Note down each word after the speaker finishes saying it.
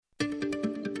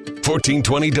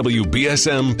1420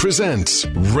 WBSM presents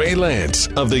Ray Lance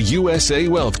of the USA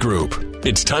Wealth Group.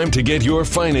 It's time to get your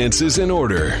finances in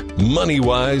order.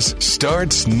 MoneyWise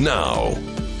starts now.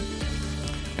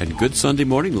 And good Sunday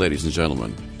morning, ladies and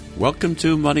gentlemen. Welcome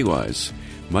to MoneyWise.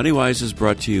 MoneyWise is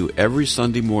brought to you every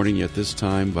Sunday morning at this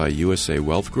time by USA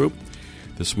Wealth Group.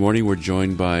 This morning we're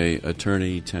joined by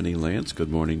attorney Tenny Lance.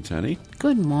 Good morning, Tenny.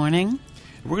 Good morning.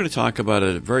 We're going to talk about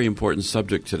a very important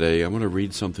subject today. I want to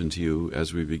read something to you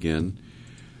as we begin.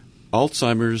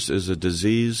 Alzheimer's is a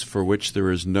disease for which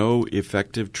there is no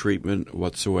effective treatment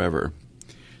whatsoever.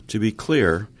 To be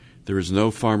clear, there is no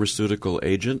pharmaceutical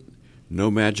agent, no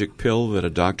magic pill that a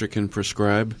doctor can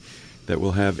prescribe that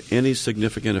will have any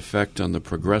significant effect on the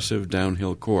progressive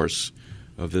downhill course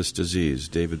of this disease.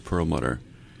 David Perlmutter.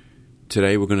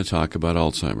 Today we're going to talk about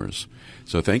Alzheimer's.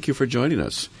 So thank you for joining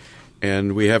us.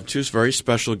 And we have two very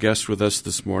special guests with us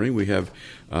this morning. We have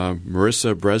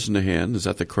Marissa Bresnahan. Is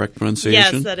that the correct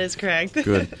pronunciation? Yes, that is correct.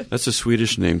 Good. That's a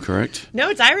Swedish name, correct? No,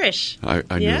 it's Irish. I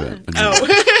knew that.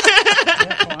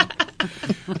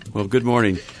 Well, good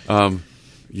morning.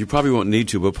 You probably won't need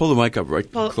to, but pull the mic up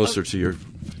closer to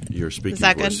your speaking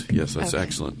voice. Yes, that's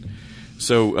excellent.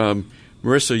 So,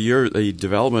 Marissa, you're the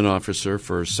development officer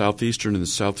for Southeastern and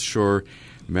South Shore,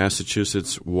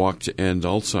 Massachusetts Walk to End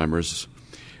Alzheimer's.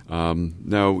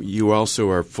 Now, you also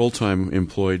are full-time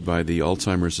employed by the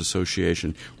Alzheimer's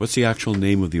Association. What's the actual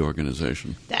name of the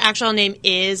organization? The actual name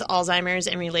is Alzheimer's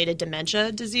and Related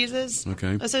Dementia Diseases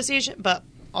Association, but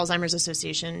Alzheimer's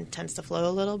Association tends to flow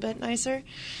a little bit nicer.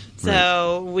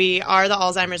 So We are the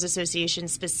Alzheimer's Association.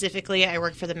 Specifically, I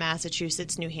work for the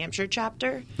Massachusetts, New Hampshire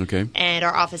chapter. Okay. And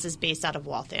our office is based out of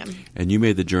Waltham. And you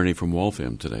made the journey from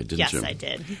Waltham today, didn't you? Yes, I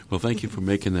did. Well, thank you for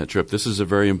making that trip. This is a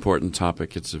very important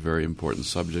topic. It's a very important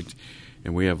subject,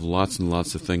 and we have lots and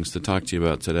lots of things to talk to you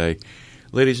about today.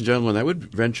 Ladies and gentlemen, I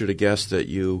would venture to guess that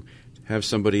you have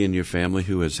somebody in your family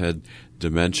who has had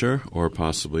dementia or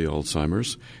possibly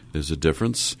Alzheimer's. There's a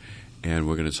difference, and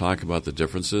we're going to talk about the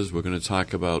differences. We're going to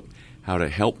talk about how to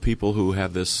help people who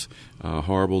have this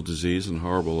horrible disease and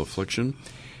horrible affliction.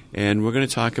 And we're going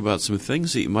to talk about some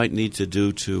things that you might need to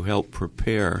do to help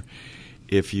prepare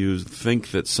if you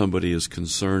think that somebody is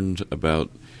concerned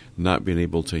about not being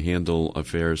able to handle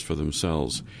affairs for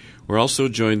themselves. We're also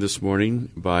joined this morning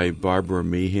by Barbara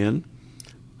Meehan.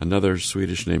 Another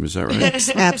Swedish name, is that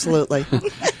right? Absolutely.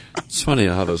 It's funny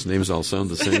how those names all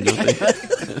sound the same, don't they?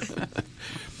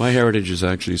 My heritage is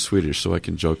actually Swedish, so I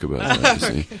can joke about that,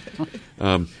 you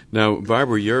see. Now,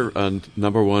 Barbara, you're a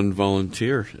number one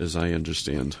volunteer, as I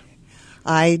understand.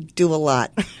 I do a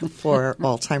lot for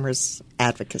Alzheimer's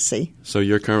advocacy. So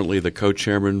you're currently the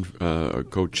co-chairman or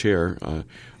co-chair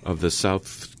of the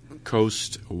South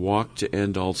Coast Walk to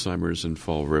End Alzheimer's in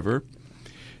Fall River.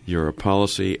 You're a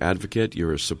policy advocate,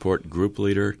 you're a support group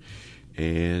leader,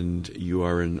 and you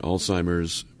are an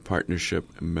Alzheimer's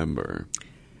partnership member.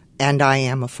 And I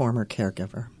am a former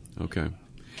caregiver. Okay.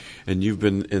 And you've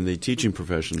been in the teaching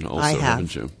profession also,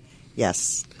 haven't you?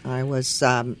 Yes. I was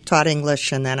taught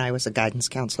English, and then I was a guidance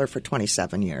counselor for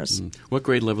 27 years. What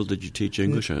grade level did you teach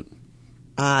English at?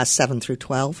 7 through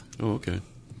 12. Oh, okay.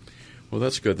 Well,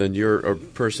 that's good. Then you're a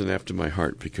person after my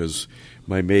heart because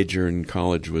my major in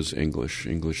college was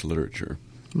English literature.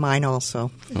 Mine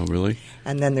also. Oh, really?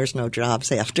 And then there's no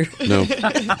jobs after. No.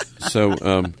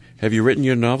 So have you written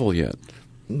your novel yet?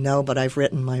 No, but I've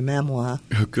written my memoir.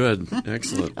 Oh, good.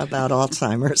 Excellent. About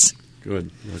Alzheimer's.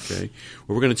 Good. Okay.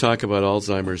 Well, we're going to talk about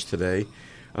Alzheimer's today.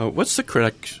 What's the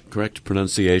correct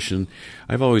pronunciation?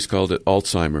 I've always called it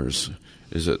Alzheimer's.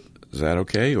 Is that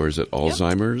okay, or is it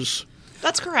Alzheimer's? Yep.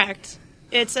 That's correct.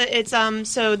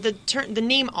 So the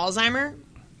name Alzheimer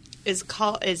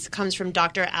comes from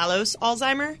Dr. Alois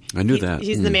Alzheimer. I knew that.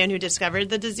 He's the man who discovered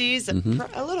the disease a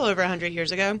little over 100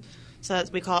 years ago. So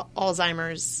we call it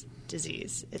Alzheimer's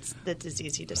disease. It's the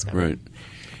disease he discovered. Right.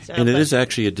 So, and it is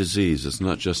actually a disease. It's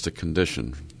not just a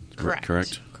condition. Correct.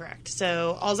 Correct.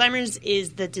 So Alzheimer's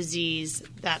is the disease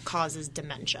that causes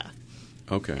dementia.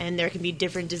 Okay. And there can be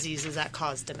different diseases that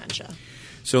cause dementia.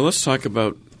 So let's talk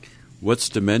about what's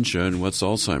dementia and what's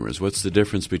Alzheimer's. What's the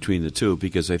difference between the two?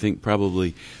 Because I think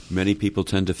probably many people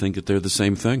tend to think that they're the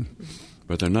same thing,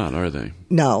 but they're not, are they?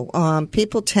 No.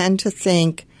 People tend to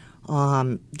think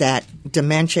that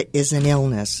dementia is an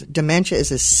illness. Dementia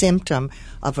is a symptom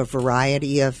of a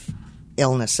variety of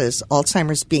illnesses,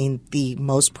 Alzheimer's being the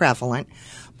most prevalent,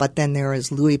 but then there is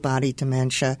Lewy body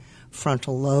dementia,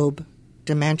 frontal lobe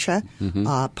dementia,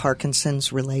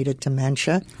 Parkinson's-related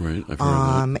dementia. Right, I've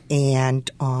heard of that.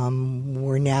 And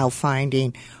we're now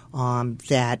finding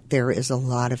that there is a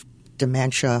lot of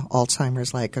dementia,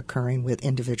 Alzheimer's-like, occurring with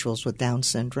individuals with Down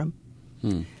syndrome.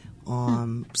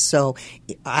 So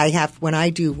when I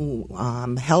do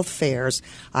health fairs,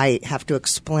 I have to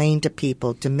explain to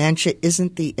people dementia is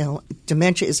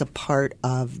a part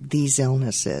of these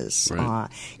illnesses. Right.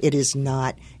 It is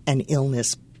not an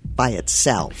illness by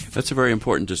itself. That's a very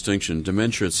important distinction.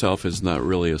 Dementia itself is not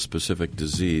really a specific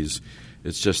disease.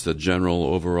 It's just a general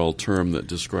overall term that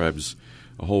describes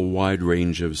a whole wide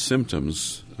range of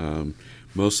symptoms,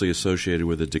 mostly associated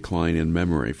with a decline in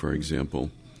memory, for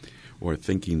example, or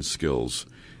thinking skills.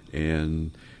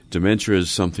 And dementia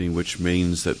is something which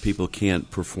means that people can't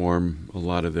perform a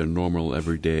lot of their normal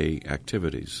everyday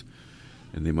activities,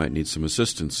 and they might need some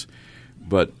assistance.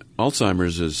 But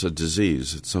Alzheimer's is a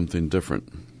disease. It's something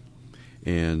different.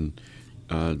 And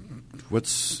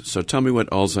so tell me what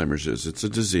Alzheimer's is. It's a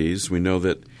disease. We know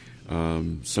that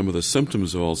some of the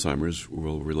symptoms of Alzheimer's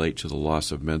will relate to the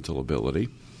loss of mental ability.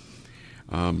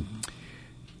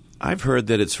 I've heard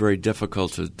that it's very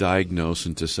difficult to diagnose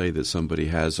and to say that somebody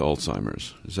has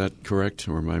Alzheimer's. Is that correct,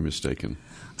 or am I mistaken?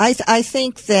 I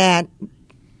think that,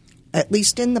 at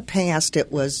least in the past,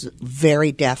 it was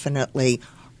very definitely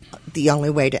the only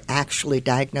way to actually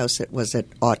diagnose it was at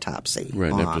autopsy.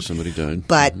 Right, after somebody died.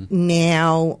 But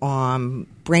now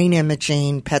brain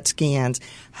imaging, PET scans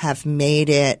have made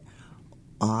it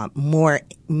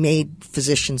made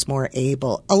physicians more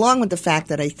able, along with the fact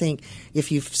that I think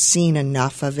if you've seen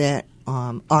enough of it,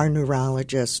 our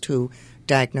neurologist who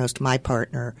diagnosed my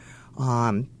partner,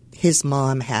 his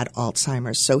mom had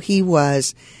Alzheimer's. So he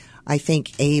was, I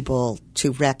think, able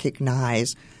to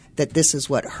recognize that this is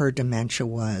what her dementia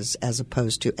was as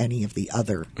opposed to any of the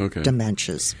other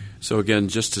dementias. So again,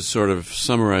 just to sort of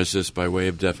summarize this by way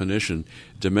of definition,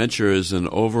 dementia is an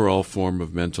overall form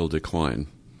of mental decline.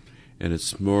 And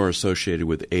it's more associated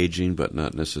with aging, but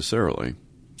not necessarily.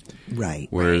 Right.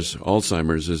 Whereas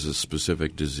Alzheimer's is a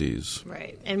specific disease.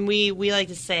 Right. And we like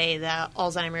to say that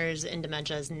Alzheimer's and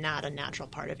dementia is not a natural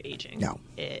part of aging. No.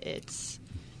 It's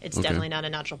definitely not a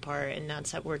natural part, and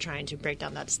that's how we're trying to break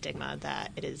down that stigma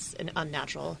that it is an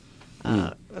unnatural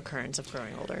occurrence of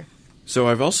growing older. So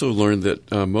I've also learned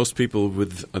that most people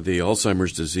with the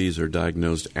Alzheimer's disease are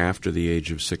diagnosed after the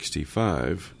age of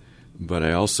 65. But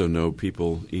I also know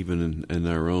people, even in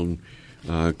our own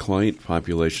client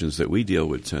populations that we deal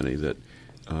with, Tenny, that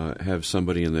have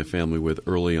somebody in their family with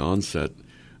early onset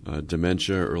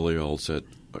dementia, early onset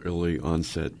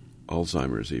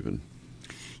Alzheimer's even.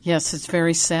 Yes, it's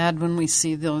very sad when we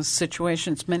see those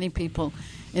situations. Many people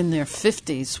in their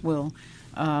 50s will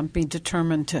be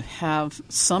determined to have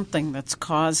something that's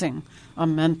causing a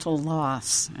mental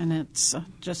loss, and it's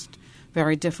just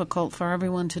very difficult for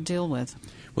everyone to deal with.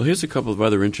 Well, here's a couple of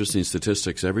other interesting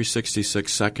statistics. Every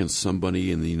 66 seconds,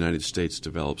 somebody in the United States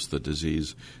develops the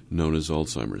disease known as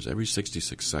Alzheimer's. Every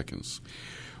 66 seconds.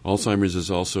 Alzheimer's is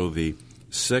also the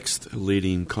 6th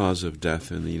leading cause of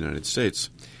death in the United States.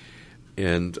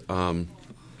 And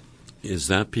is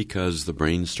that because the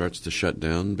brain starts to shut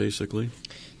down, basically?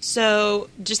 So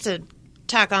just to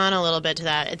tack on a little bit to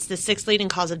that, it's the 6th leading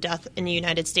cause of death in the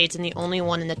United States and the only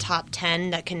one in the top 10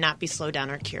 that cannot be slowed down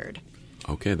or cured.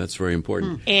 Okay, that's very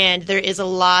important. And there is a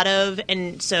lot of,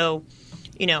 and so,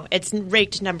 it's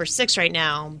ranked number 6 right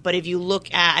now, but if you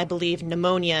look at, I believe,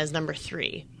 pneumonia is number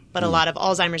 3. But a lot of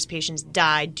Alzheimer's patients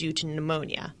die due to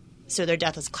pneumonia. So their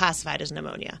death is classified as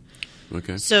pneumonia.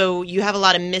 Okay. So you have a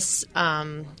lot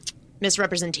of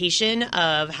misrepresentation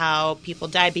of how people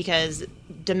die because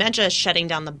dementia is shutting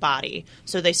down the body.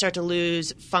 So they start to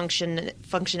lose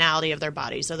functionality of their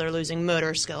body. So they're losing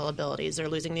motor skill abilities. They're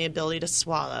losing the ability to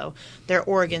swallow. Their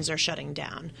organs are shutting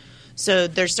down. So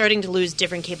they're starting to lose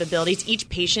different capabilities. Each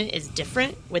patient is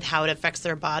different with how it affects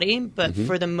their body. But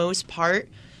for the most part,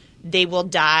 they will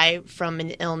die from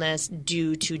an illness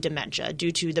due to dementia,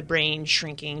 due to the brain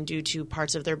shrinking, due to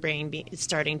parts of their brain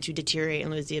starting to deteriorate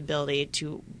and lose the ability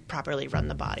to properly run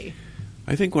the body.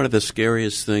 I think one of the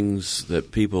scariest things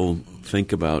that people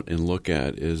think about and look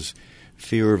at is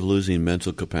fear of losing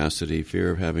mental capacity,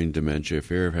 fear of having dementia,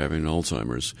 fear of having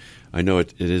Alzheimer's. I know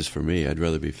it is for me. I'd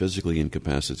rather be physically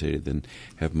incapacitated than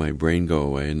have my brain go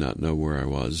away and not know where I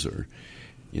was or,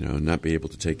 not be able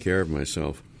to take care of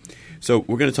myself. So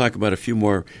we're going to talk about a few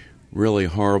more really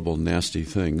horrible, nasty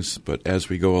things. But as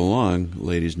we go along,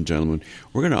 ladies and gentlemen,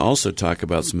 we're going to also talk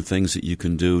about some things that you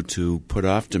can do to put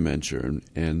off dementia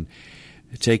and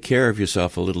take care of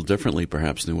yourself a little differently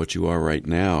perhaps than what you are right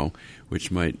now, which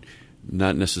might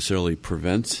not necessarily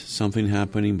prevent something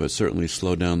happening, but certainly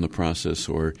slow down the process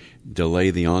or delay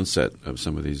the onset of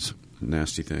some of these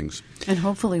nasty things. And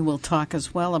hopefully we'll talk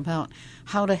as well about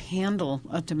how to handle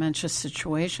a dementia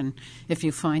situation if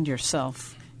you find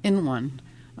yourself in one,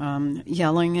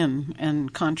 yelling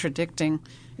and contradicting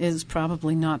is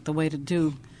probably not the way to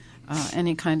do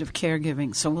any kind of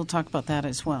caregiving. So we'll talk about that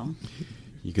as well.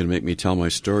 You going to make me tell my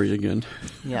story again?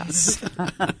 Yes.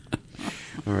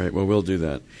 All right, well, we'll do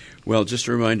that. Well, just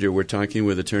a reminder, we're talking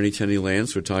with Attorney Tenny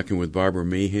Lance. We're talking with Barbara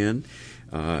Meehan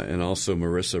and also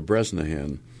Marissa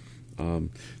Bresnahan.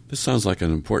 This sounds like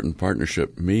an important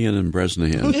partnership, Meehan and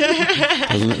Bresnahan,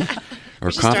 doesn't it?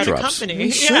 Or cough drops.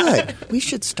 We should. We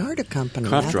should start a company.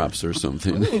 Cough drops or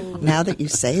something. Ooh, now that you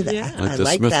say that, Yeah. Like I the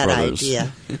like Smith that brothers.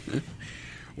 idea.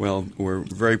 Well, we're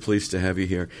very pleased to have you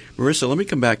here. Marissa, let me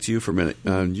come back to you for a minute.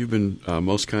 You've been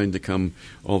most kind to come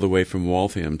all the way from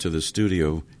Waltham to the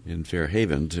studio in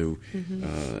Fairhaven to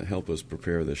help us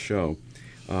prepare this show.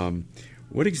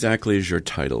 What exactly is your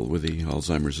title with the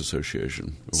Alzheimer's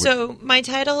Association? So my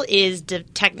title is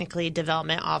technically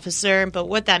Development Officer, but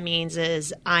what that means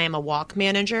is I am a walk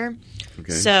manager.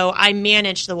 Okay. So I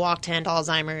manage the walk to end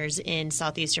Alzheimer's in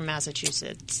southeastern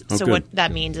Massachusetts. Oh, so good. what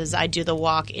that means is I do the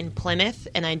walk in Plymouth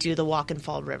and I do the walk in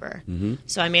Fall River. Mm-hmm.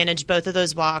 So I manage both of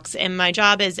those walks, and my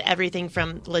job is everything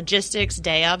from logistics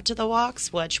day of to the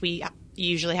walks, which we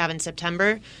usually have in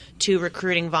September, to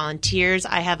recruiting volunteers.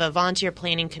 I have a volunteer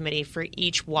planning committee for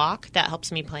each walk that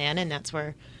helps me plan, and that's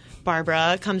where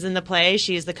Barbara comes into play.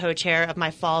 She's the co-chair of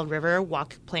my Fall River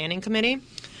Walk Planning Committee.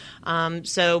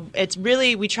 So it's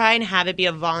really, we try and have it be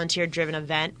a volunteer-driven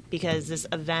event because this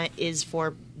event is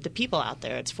for the people out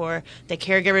there. It's for the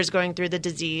caregivers going through the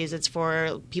disease. It's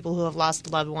for people who have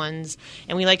lost loved ones.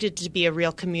 And we like it to be a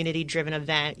real community-driven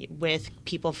event with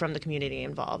people from the community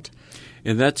involved.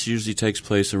 And that usually takes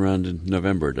place around in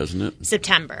November, doesn't it?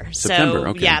 September. September, so,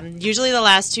 okay. Yeah, usually the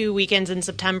last 2 weekends in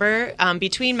September.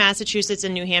 Between Massachusetts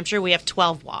and New Hampshire, we have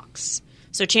 12 walks.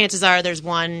 So chances are there's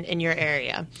one in your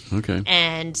area. Okay.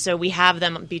 And so we have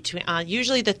them between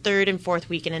usually the 3rd and 4th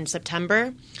weekend in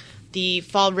September. The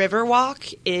Fall River Walk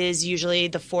is usually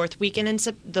the 4th weekend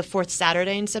the 4th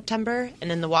Saturday in September, and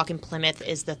then the walk in Plymouth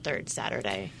is the 3rd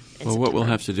Saturday. Well, what we'll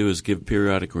have to do is give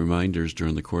periodic reminders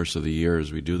during the course of the year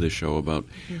as we do this show about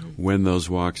when those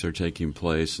walks are taking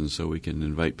place, and so we can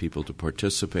invite people to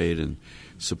participate and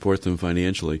support them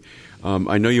financially.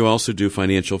 I know you also do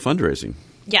financial fundraising.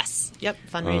 Yes. Yep.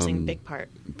 Fundraising, big part.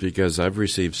 Because I've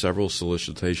received several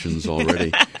solicitations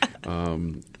already,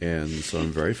 and so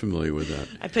I'm very familiar with that.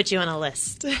 I put you on a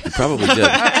list. You probably did.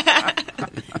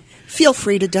 Feel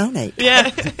free to donate. Yeah.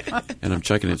 And I'm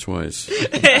checking it twice.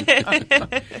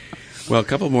 Well, a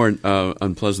couple more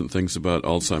unpleasant things about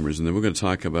Alzheimer's, and then we're going to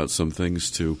talk about some things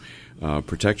to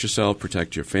protect yourself,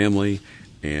 protect your family,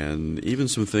 and even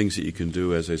some things that you can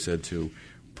do, as I said, to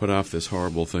put off this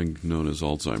horrible thing known as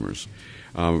Alzheimer's.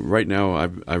 Right now,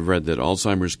 I've read that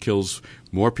Alzheimer's kills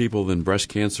more people than breast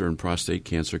cancer and prostate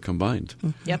cancer combined.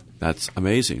 Yep. That's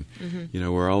amazing. Mm-hmm. You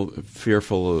know, we're all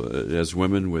fearful as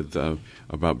women with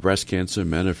about breast cancer.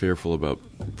 Men are fearful about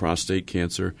prostate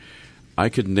cancer. I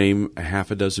could name a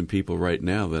half a dozen people right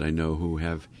now that I know who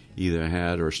have either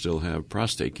had or still have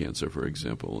prostate cancer, for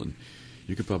example. And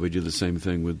you could probably do the same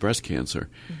thing with breast cancer.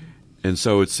 Mm-hmm. And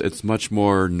so it's much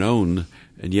more known,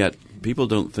 and yet people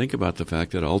don't think about the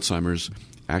fact that Alzheimer's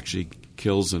actually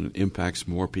kills and impacts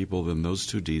more people than those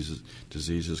two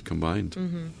diseases combined.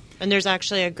 Mm-hmm. And there's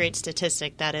actually a great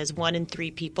statistic that is 1 in 3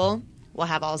 people will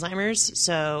have Alzheimer's.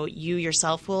 So you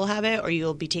yourself will have it, or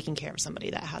you'll be taking care of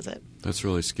somebody that has it. That's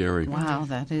really scary. Wow,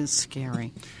 that is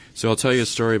scary. So I'll tell you a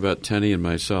story about Tenny and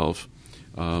myself.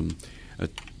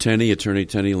 Attorney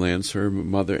Tenny Lance, her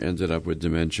mother ended up with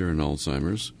dementia and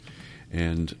Alzheimer's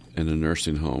and in a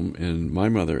nursing home. And my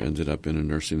mother ended up in a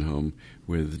nursing home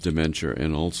with dementia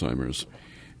and Alzheimer's.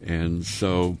 And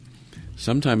so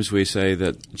sometimes we say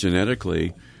that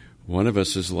genetically one of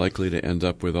us is likely to end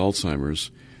up with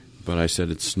Alzheimer's, but I said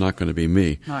it's not going to be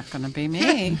me. Not going to be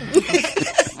me.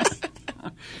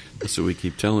 So we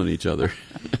keep telling each other.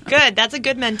 Good. That's a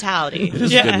good mentality. It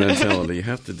is a good mentality. You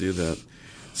have to do that.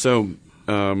 So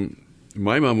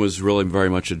my mom was really very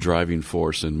much a driving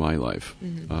force in my life.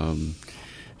 Mm-hmm.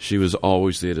 She was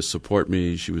always there to support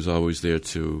me. She was always there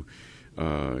to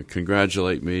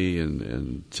congratulate me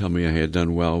and tell me I had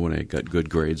done well when I got good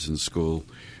grades in school.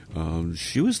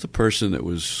 She was the person that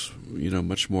was,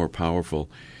 much more powerful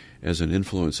as an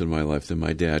influence in my life than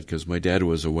my dad, because my dad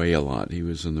was away a lot. He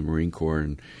was in the Marine Corps,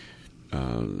 and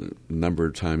a number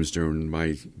of times during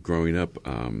my growing up,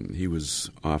 he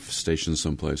was off station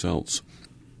someplace else.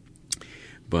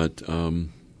 But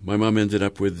my mom ended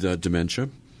up with dementia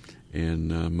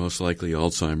and most likely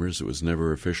Alzheimer's. It was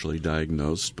never officially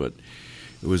diagnosed, but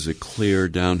it was a clear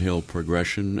downhill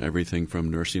progression, everything from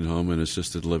nursing home and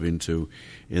assisted living to,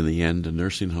 in the end, a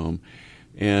nursing home.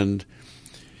 And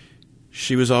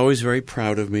She was always very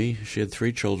proud of me. She had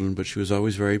 3 children, but she was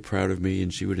always very proud of me,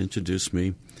 and she would introduce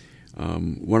me.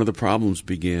 One of the problems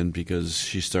began because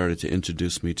she started to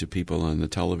introduce me to people on the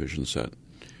television set.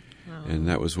 And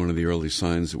that was one of the early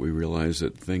signs that we realized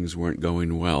that things weren't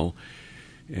going well.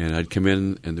 And I'd come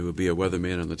in, and there would be a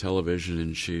weatherman on the television,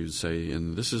 and she would say,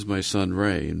 "And this is my son,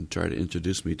 Ray," and try to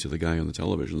introduce me to the guy on the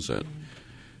television set.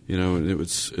 And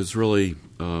it's really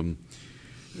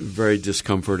very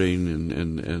discomforting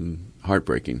and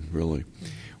heartbreaking, really.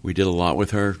 We did a lot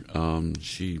with her.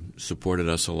 She supported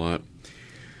us a lot.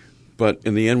 But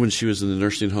in the end, when she was in the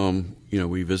nursing home,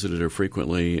 we visited her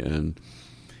frequently, and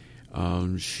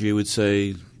she would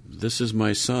say, "This is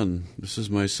my son. This is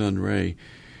my son, Ray."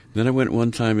 Then I went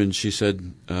one time, and she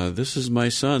said, "This is my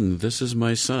son. This is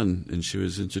my son." And she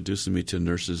was introducing me to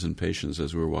nurses and patients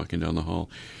as we were walking down the hall.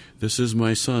 "This is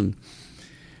my son."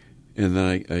 And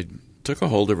then I took a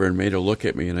hold of her and made her look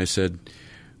at me, and I said,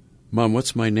 "Mom,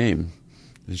 what's my name?"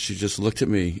 And she just looked at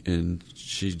me, and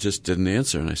she just didn't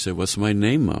answer. And I said, "What's my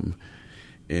name, Mom?"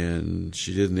 And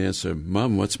she didn't answer.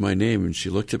 "Mom, what's my name?" And she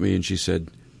looked at me, and she said,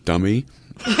 "Dummy."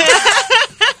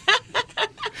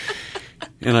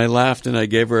 And I laughed, and I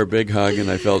gave her a big hug, and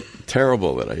I felt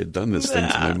terrible that I had done this thing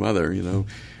to my mother, And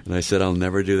I said, I'll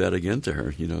never do that again to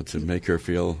her, to make her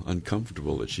feel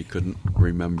uncomfortable that she couldn't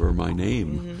remember my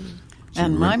name. Mm-hmm.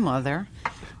 And my mother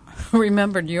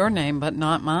remembered your name, but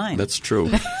not mine. That's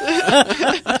true.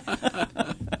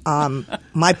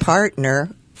 My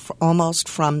partner, almost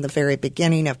from the very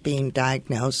beginning of being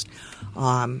diagnosed,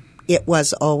 it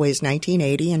was always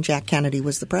 1980, and Jack Kennedy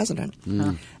was the president.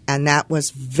 And that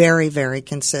was very, very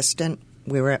consistent.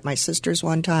 We were at my sister's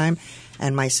one time,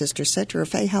 and my sister said to her,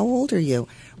 "Faye, how old are you?"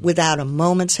 Without a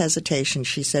moment's hesitation,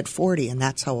 she said 40, and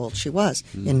that's how old she was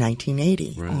in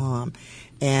 1980. Right.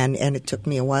 And it took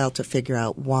me a while to figure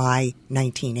out why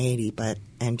 1980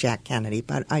 and Jack Kennedy,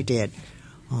 but I did.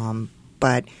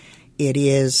 But it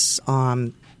is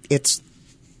it's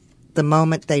the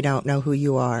moment they don't know who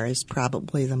you are is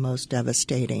probably the most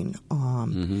devastating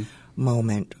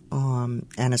moment,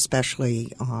 and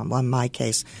especially in my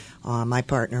case, my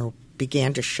partner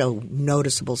began to show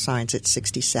noticeable signs at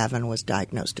 67, was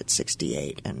diagnosed at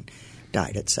 68, and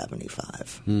died at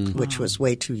 75, which was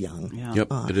way too young. Yeah. Yep,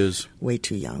 it is. Way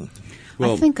too young.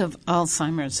 I think of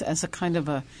Alzheimer's as a kind of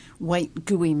a white,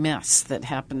 gooey mess that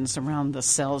happens around the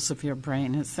cells of your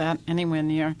brain. Is that anywhere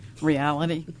near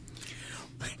reality?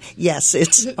 Yes,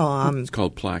 it's it's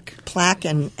called plaque. Plaque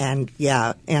and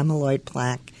amyloid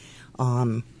plaque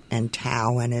and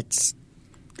tau, and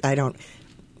I don't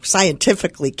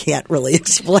scientifically can't really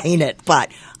explain it,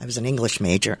 but I was an English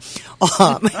major.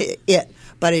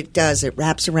 But it does. It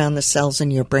wraps around the cells in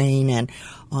your brain, and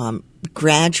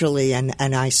gradually, and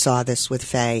I saw this with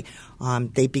Faye,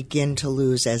 they begin to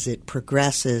lose as it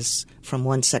progresses from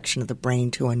one section of the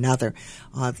brain to another,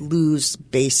 lose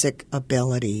basic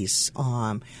abilities.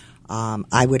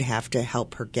 I would have to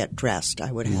help her get dressed.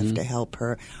 I would have to help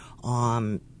her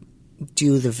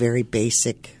do the very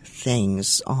basic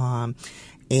things.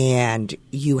 And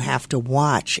you have to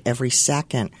watch every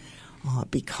second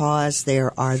because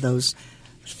there are those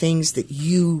things that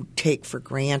you take for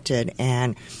granted.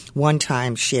 And one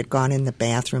time she had gone in the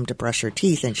bathroom to brush her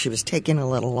teeth, and she was taking a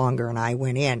little longer, and I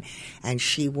went in, and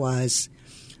she was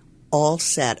all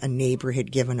set. A neighbor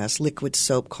had given us liquid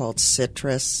soap called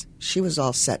Citrus. She was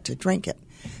all set to drink it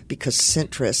because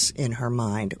citrus in her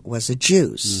mind was a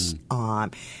juice.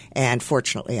 And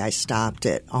fortunately I stopped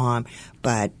it.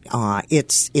 But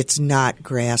it's not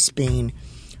grasping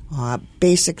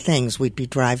basic things. We'd be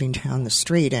driving down the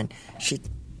street, and she'd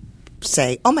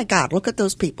say, "Oh, my God, look at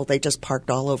those people. They just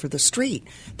parked all over the street.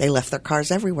 They left their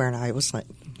cars everywhere." And I was like,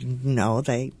 no,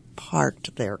 they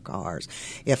parked their cars.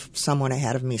 If someone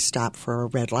ahead of me stopped for a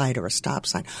red light or a stop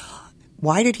sign,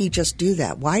 why did he just do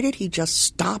that? Why did he just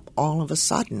stop all of a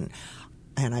sudden?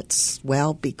 And it's,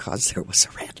 well, because there was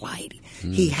a red light.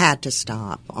 He had to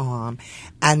stop.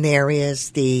 And there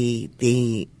is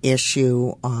the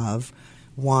issue of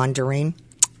wandering,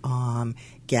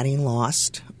 getting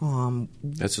lost.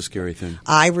 That's a scary thing.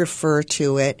 I refer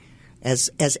to it as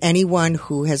anyone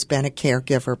who has been a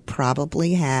caregiver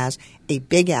probably has a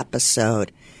big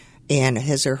episode in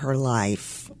his or her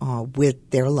life with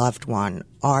their loved one.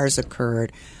 Ours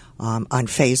occurred on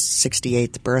Faye's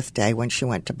 68th birthday when she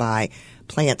went to buy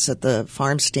plants at the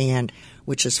farm stand,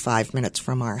 which is 5 minutes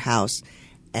from our house.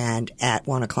 And at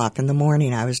 1 o'clock in the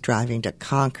morning, I was driving to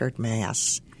Concord,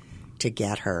 Mass. to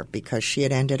get her because she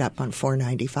had ended up on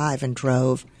 495 and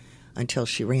drove until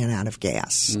she ran out of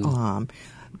gas.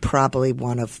 Probably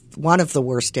one of the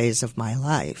worst days of my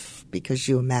life, because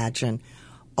you imagine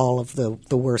all of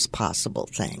the worst possible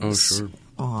things. Oh, sure.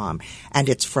 And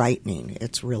it's frightening.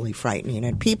 It's really frightening.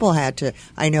 And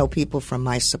I know people from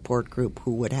my support group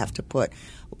who would have to put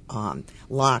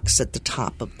locks at the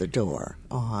top of the door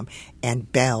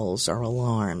and bells or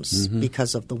alarms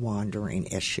because of the wandering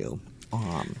issue.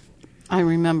 I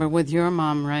remember with your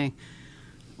mom, Ray,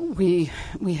 we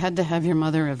had to have your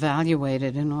mother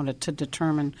evaluated in order to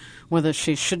determine whether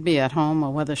she should be at home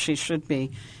or whether she should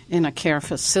be in a care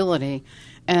facility.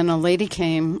 And a lady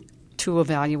came to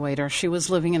evaluate her. She was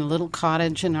living in a little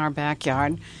cottage in our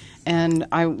backyard, and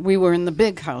we were in the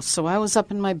big house. So I was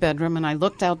up in my bedroom, and I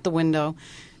looked out the window,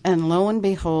 and lo and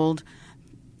behold,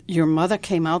 your mother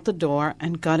came out the door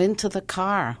and got into the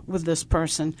car with this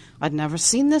person. I'd never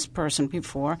seen this person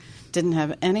before, didn't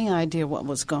have any idea what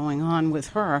was going on with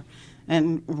her,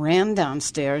 and ran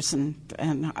downstairs, and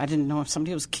I didn't know if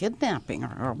somebody was kidnapping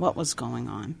her or what was going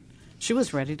on. She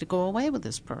was ready to go away with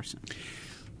this person.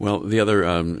 Well, the other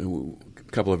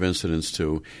couple of incidents,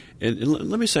 too. And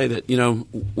let me say that,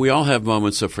 we all have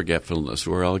moments of forgetfulness.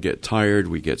 We all get tired,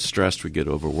 we get stressed, we get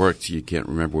overworked. You can't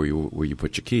remember where you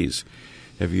put your keys.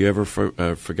 Have you ever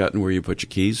forgotten where you put your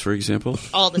keys, for example?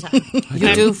 All the time.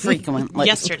 You do frequently.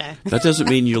 Yesterday. That doesn't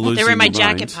mean you're losing your mind. They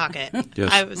were in my jacket pocket.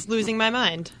 Yes. I was losing my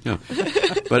mind. Yeah.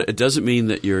 But it doesn't mean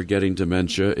that you're getting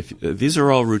dementia. These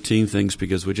are all routine things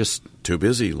because we're just too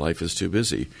busy. Life is too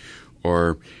busy.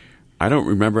 Or I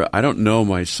don't know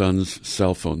my son's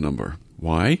cell phone number.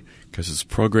 Why? Because it's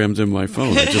programmed in my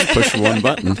phone. I just push one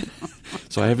button.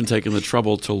 So I haven't taken the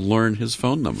trouble to learn his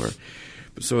phone number.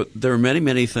 So there are many,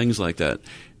 many things like that.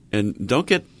 And don't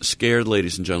get scared,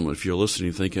 ladies and gentlemen, if you're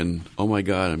listening thinking, oh, my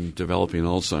God, I'm developing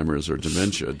Alzheimer's or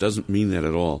dementia. It doesn't mean that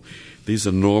at all. These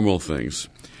are normal things.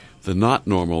 The not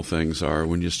normal things are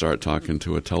when you start talking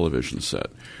to a television set,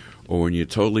 or when you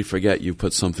totally forget you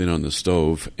put something on the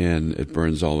stove and it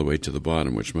burns all the way to the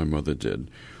bottom, which my mother did.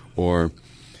 Or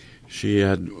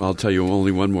I'll tell you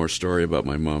only one more story about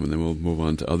my mom, and then we'll move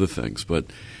on to other things. But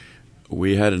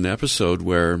we had an episode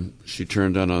where she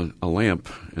turned on a lamp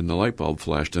and the light bulb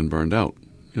flashed and burned out.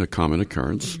 A common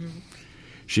occurrence. Mm-hmm.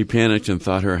 She panicked and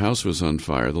thought her house was on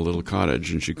fire, the little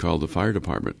cottage, and she called the fire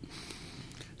department.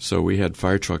 So we had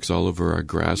fire trucks all over our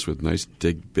grass with nice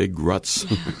big ruts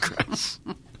in the grass.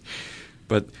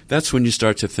 But that's when you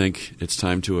start to think it's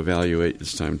time to evaluate,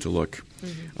 it's time to look.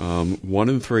 Mm-hmm. 1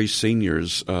 in 3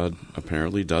 seniors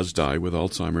apparently does die with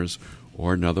Alzheimer's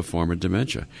or another form of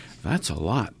dementia. That's a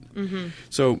lot. Mm-hmm.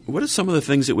 So what are some of the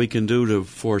things that we can do to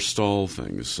forestall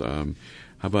things? How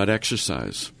about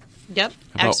exercise? Yep,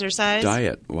 exercise.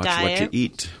 Diet. Watch what you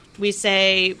eat. We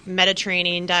say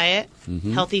Mediterranean diet,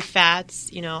 healthy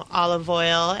fats, olive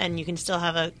oil, and you can still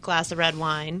have a glass of red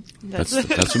wine.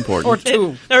 That's important.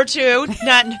 Or two.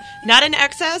 Not in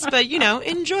excess, but,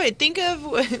 enjoy it. Think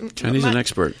of... Chinese an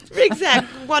expert.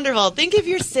 Exactly. Wonderful. Think if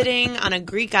you're sitting on a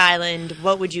Greek island,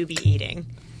 what would you be eating?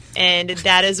 And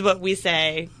that is what we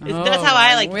say. That's how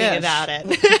I like to think about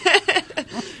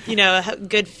it.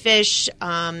 Good fish,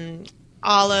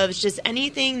 olives, just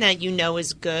anything that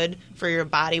is good for your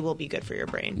body will be good for your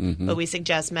brain. Mm-hmm. But we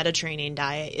suggest Mediterranean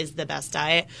diet is the best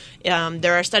diet.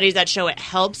 There are studies that show it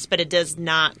helps, but it does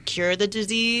not cure the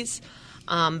disease.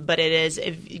 But it is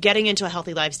getting into a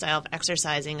healthy lifestyle of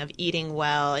exercising, of eating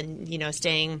well, and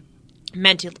staying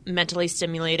mentally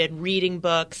stimulated, reading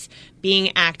books,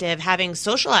 being active, having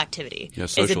social activity. Yeah,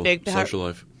 social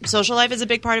life. Social life is a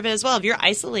big part of it as well. If you're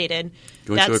isolated,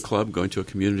 going to a club, going to a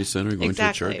community center, going to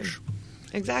a church.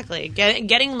 Exactly.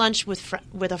 Getting lunch with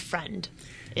a friend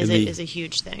is a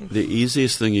huge thing. The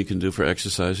easiest thing you can do for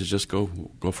exercise is just go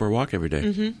for a walk every day.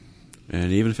 Mm-hmm.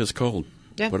 And even if it's cold,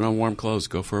 put on warm clothes,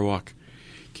 go for a walk.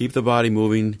 Keep the body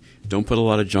moving. Don't put a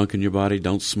lot of junk in your body.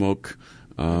 Don't smoke.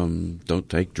 Don't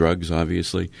take drugs,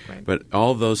 obviously. Right. But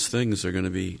all those things are going to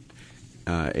be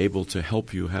able to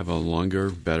help you have a longer,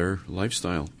 better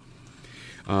lifestyle.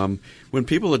 When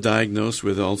people are diagnosed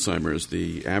with Alzheimer's,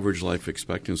 the average life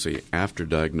expectancy after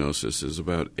diagnosis is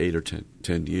about 8 or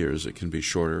 10 years. It can be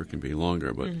shorter, it can be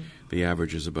longer, but the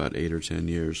average is about 8 or 10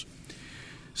 years.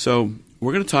 So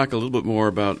we're going to talk a little bit more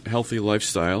about healthy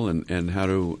lifestyle and how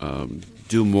to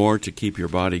do more to keep your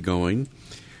body going.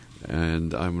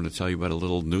 And I'm going to tell you about a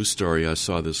little news story I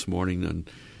saw this morning on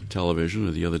television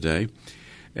or the other day.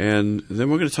 And then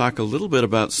we're going to talk a little bit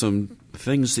about some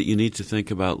things that you need to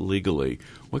think about legally.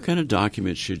 What kind of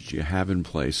documents should you have in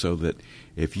place so that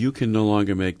if you can no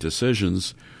longer make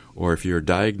decisions, or if you're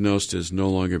diagnosed as no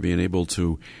longer being able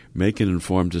to make an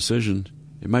informed decision,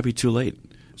 it might be too late.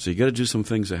 So you got to do some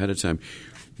things ahead of time.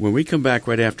 When we come back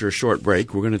right after a short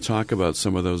break, we're going to talk about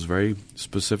some of those very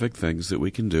specific things that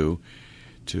we can do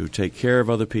to take care of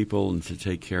other people and to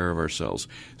take care of ourselves.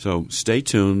 So stay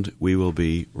tuned. We will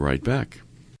be right back.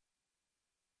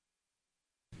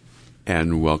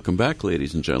 And welcome back,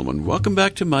 ladies and gentlemen. Welcome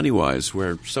back to MoneyWise.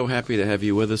 We're so happy to have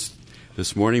you with us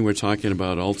this morning. We're talking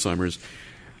about Alzheimer's.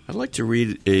 I'd like to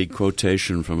read a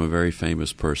quotation from a very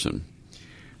famous person.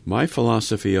 My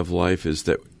philosophy of life is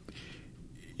that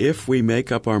if we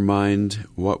make up our mind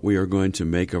what we are going to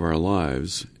make of our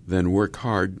lives, then work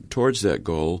hard towards that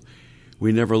goal,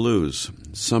 we never lose.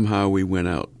 Somehow we win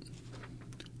out.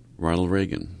 Ronald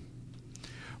Reagan.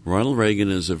 Ronald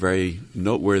Reagan is a very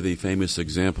noteworthy, famous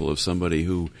example of somebody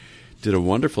who did a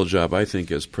wonderful job, I think,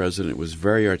 as president. Was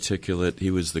very articulate. He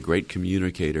was the great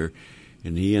communicator,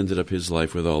 and he ended up his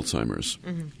life with Alzheimer's.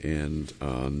 Mm-hmm. And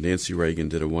Nancy Reagan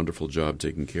did a wonderful job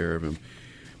taking care of him.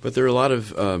 But there are a lot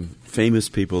of famous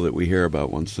people that we hear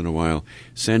about once in a while.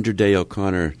 Sandra Day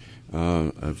O'Connor,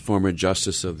 a former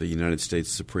justice of the United States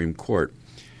Supreme Court,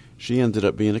 she ended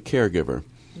up being a caregiver.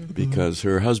 Mm-hmm. Because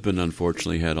her husband,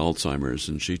 unfortunately, had Alzheimer's,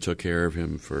 and she took care of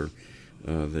him for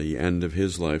the end of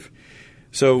his life.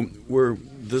 So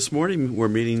this morning we're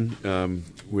meeting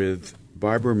with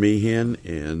Barbara Meehan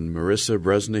and Marissa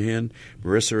Bresnahan.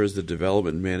 Marissa is the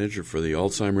development manager for the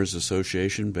Alzheimer's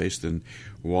Association based in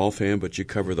Waltham, but you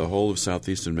cover the whole of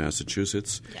southeastern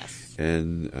Massachusetts. Yes.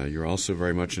 And you're also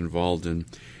very much involved in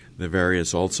the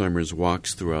various Alzheimer's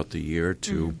walks throughout the year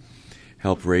to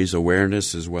help raise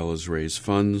awareness as well as raise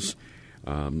funds.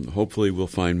 Hopefully we'll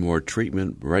find more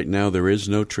treatment. Right now there is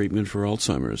no treatment for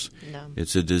Alzheimer's. No.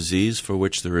 It's a disease for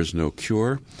which there is no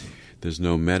cure. There's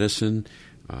no medicine.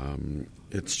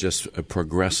 It's just a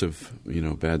progressive,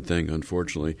 bad thing,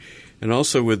 unfortunately. And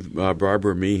also with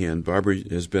Barbara Meehan. Barbara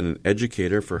has been an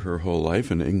educator for her whole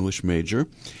life, an English major.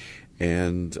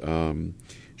 And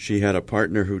she had a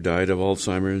partner who died of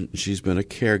Alzheimer's. She's been a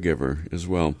caregiver as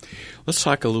well. Let's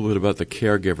talk a little bit about the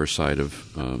caregiver side of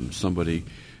somebody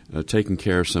taking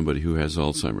care of somebody who has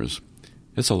Alzheimer's.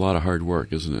 It's a lot of hard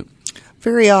work, isn't it?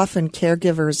 Very often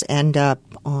caregivers end up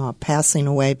passing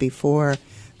away before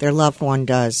their loved one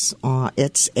does.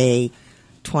 It's a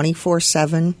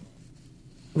 24/7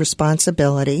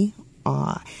 responsibility.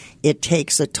 It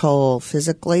takes a toll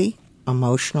physically,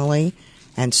 emotionally,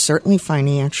 and certainly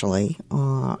financially.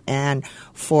 And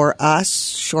for us,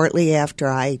 shortly after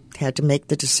I had to make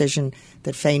the decision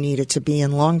that Faye needed to be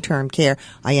in long-term care,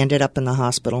 I ended up in the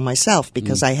hospital myself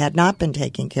because I had not been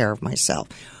taking care of myself.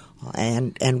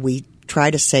 And we try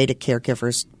to say to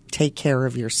caregivers, take care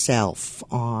of yourself,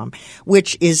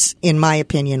 which is, in my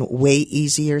opinion, way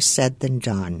easier said than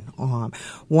done.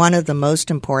 One of the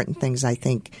most important things I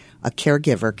think a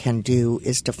caregiver can do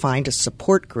is to find a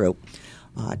support group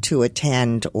to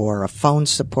attend or a phone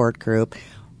support group.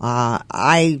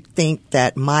 I think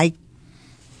that my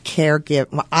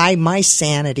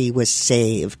sanity was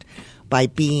saved by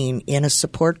being in a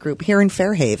support group here in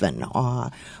Fairhaven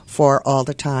for all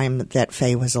the time that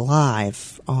Faye was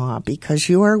alive, because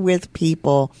you are with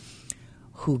people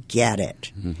who get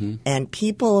it. Mm-hmm. And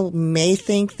people may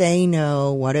think they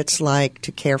know what it's like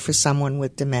to care for someone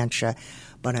with dementia,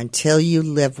 but until you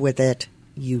live with it,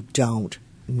 you don't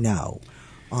know.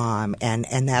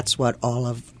 And that's what all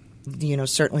of,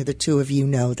 certainly the two of you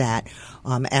know that,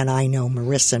 and I know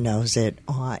Marissa knows it.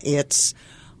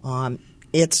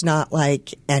 It's not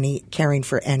like caring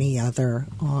for any other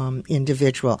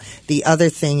individual. The other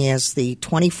thing is the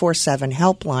 24/7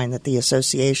 helpline that the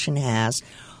association has.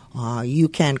 You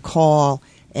can call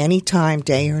anytime,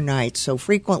 day or night. So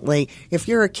frequently, if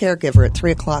you're a caregiver at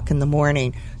 3 o'clock in the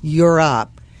morning, you're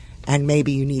up, and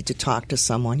maybe you need to talk to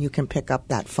someone, you can pick up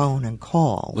that phone and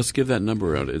call. Let's give that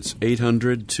number out. It's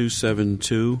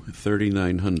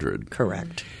 800-272-3900.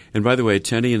 Correct. And by the way,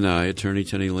 Tenny and I, Attorney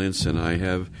Tenny Lance and I,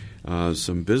 have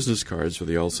some business cards for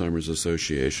the Alzheimer's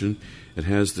Association. It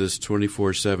has this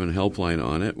 24/7 helpline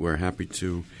on it. We're happy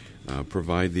to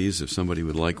provide these. If somebody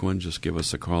would like one, just give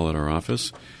us a call at our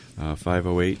office.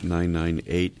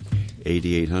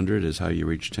 508-998-8800 is how you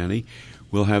reach Tenny.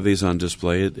 We'll have these on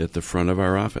display at the front of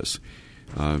our office.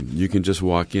 You can just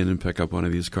walk in and pick up one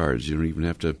of these cards. You don't even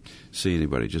have to see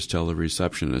anybody. Just tell the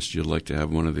receptionist you'd like to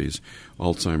have one of these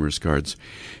Alzheimer's cards.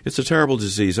 It's a terrible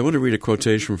disease. I want to read a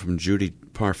quotation from Judy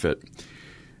Parfit.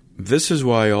 This is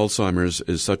why Alzheimer's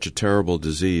is such a terrible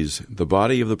disease. The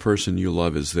body of the person you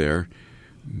love is there,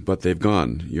 but they've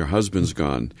gone. Your husband's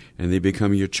gone, and they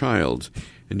become your child,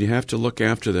 and you have to look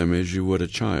after them as you would a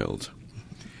child.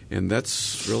 And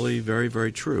that's really very,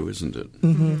 very true, isn't it?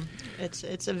 Mm-hmm.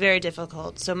 It's a very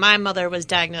difficult. So my mother was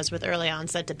diagnosed with early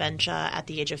onset dementia at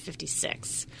the age of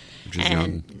 56. Which is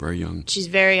young, very young. She's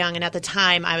very young, and at the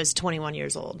time I was 21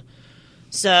 years old.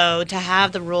 So to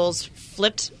have the roles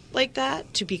flipped like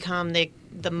that, to become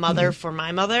the mother for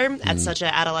my mother at such an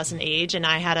adolescent age. And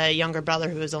I had a younger brother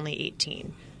who was only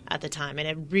 18 at the time. And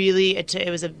it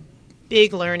was a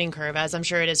big learning curve, as I'm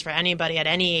sure it is for anybody at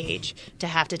any age, to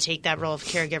have to take that role of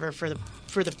caregiver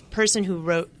for the person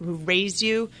who raised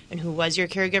you and who was your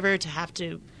caregiver, to have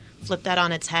to flip that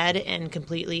on its head and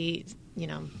completely,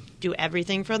 do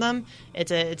everything for them.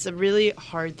 It's a really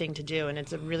hard thing to do, and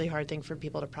it's a really hard thing for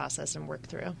people to process and work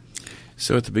through.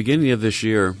 So at the beginning of this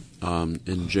year,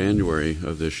 in January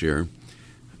of this year,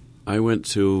 I went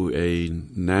to a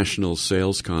national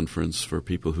sales conference for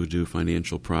people who do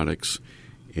financial products,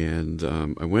 and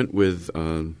I went with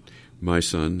my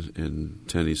son and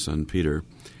Tenny's son, Peter.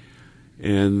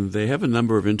 And they have a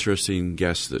number of interesting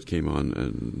guests that came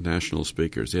on, national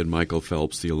speakers. They had Michael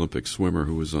Phelps, the Olympic swimmer,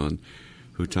 who was on,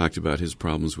 who talked about his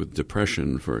problems with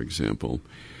depression, for example.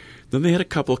 Then they had a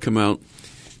couple come out,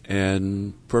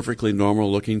 and perfectly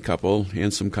normal-looking couple,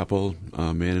 handsome couple,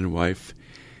 man and wife,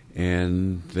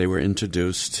 and they were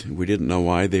introduced. We didn't know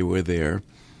why they were there.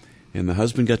 And the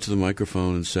husband got to the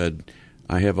microphone and said,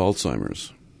 "I have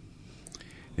Alzheimer's."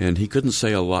 And he couldn't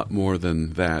say a lot more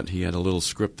than that. He had a little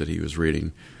script that he was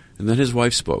reading. And then his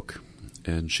wife spoke,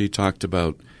 and she talked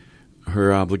about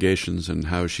her obligations and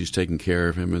how she's taking care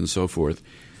of him and so forth.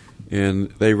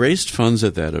 And they raised funds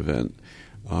at that event.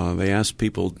 They asked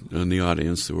people in the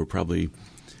audience, there were probably,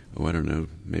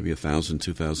 maybe 1,000,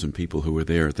 2,000 people who were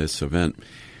there at this event,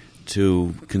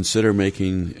 to consider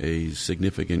making a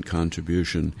significant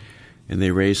contribution. And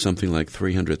they raised something like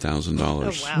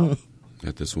 $300,000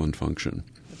 at this one function.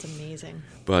 That's amazing.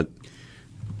 But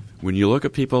when you look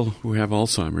at people who have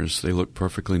Alzheimer's, they look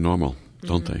perfectly normal,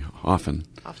 don't they?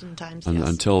 Oftentimes, yes.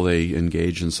 Until they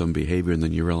engage in some behavior, and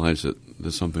then you realize that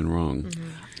there's something wrong. Mm-hmm.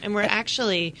 And we're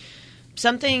actually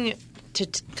something to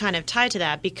kind of tie to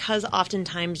that, because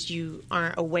oftentimes you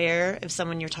aren't aware if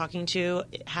someone you're talking to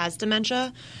has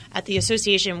dementia. At the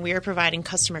association, we are providing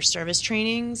customer service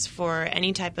trainings for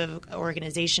any type of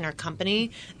organization or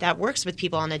company that works with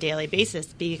people on a daily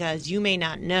basis, because you may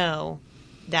not know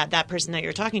that person that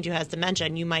you're talking to has dementia,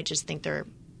 and you might just think they're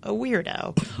a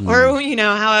weirdo. Or,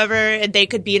 however, they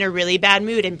could be in a really bad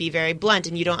mood and be very blunt,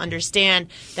 and you don't understand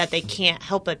that they can't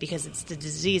help it because it's the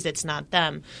disease, it's not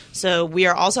them. So we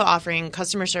are also offering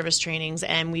customer service trainings,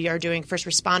 and we are doing first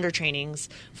responder trainings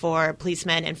for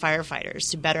policemen and firefighters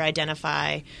to better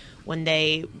identify when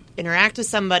they interact with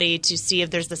somebody, to see if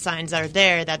there's the signs that are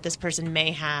there that this person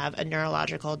may have a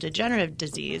neurological degenerative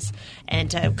disease,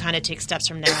 and to kind of take steps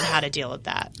from there on how to deal with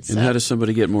that. And how does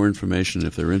somebody get more information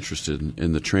if they're interested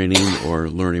in the training or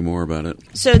learning more about it?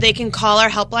 So they can call our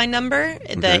helpline number,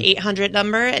 the 800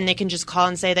 number, and they can just call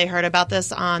and say they heard about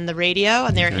this on the radio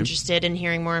and they're interested in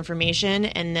hearing more information,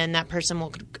 and then that person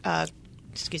will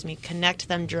connect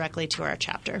them directly to our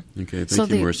chapter. Okay,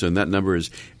 thank you, Marissa. And that number is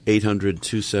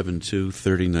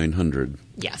 800-272-3900.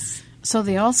 Yes. So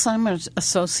the Alzheimer's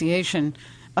Association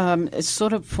is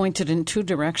sort of pointed in two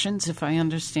directions, if I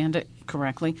understand it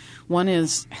correctly. One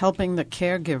is helping the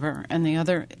caregiver, and the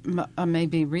other may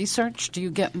be research. Do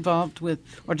you get involved with,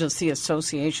 or does the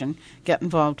association get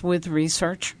involved with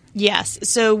research? Yes.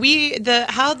 So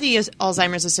how the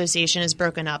Alzheimer's Association is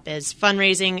broken up is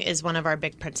fundraising is one of our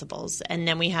big principles, and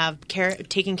then we have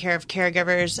taking care of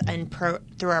caregivers and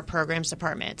through our programs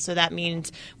department. So that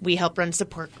means we help run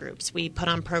support groups. We put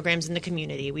on programs in the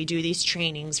community. We do these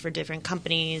trainings for different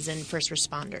companies and first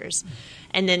responders.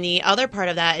 And then the other part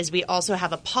of that is we also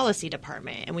have a policy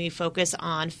department, and we focus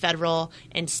on federal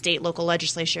and state local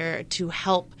legislature to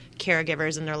help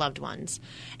caregivers and their loved ones.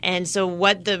 And so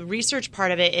what the research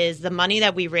part of it is, the money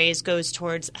that we raise goes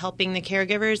towards helping the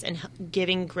caregivers and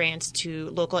giving grants to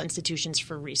local institutions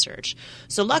for research.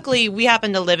 So luckily, we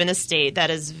happen to live in a state that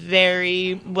is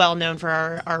very well known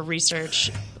for our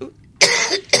research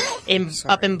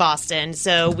up in Boston.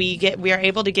 So we are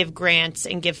able to give grants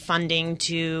and give funding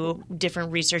to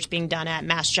different research being done at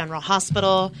Mass General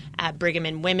Hospital, at Brigham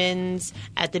and Women's,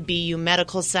 at the BU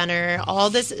Medical Center. All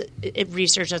this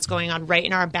research that's going on right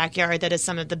in our backyard, that is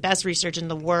some of the best research in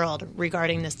the world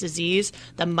regarding this disease.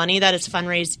 The money that is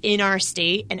fundraised in our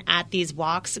state and at these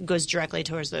walks goes directly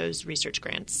towards those research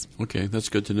grants. Okay, that's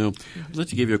good to know. I'd like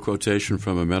to give you a quotation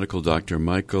from a medical doctor.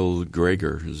 Michael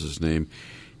Greger is his name.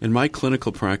 In my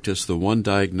clinical practice, the one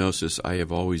diagnosis I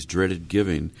have always dreaded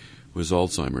giving was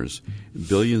Alzheimer's.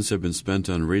 Billions have been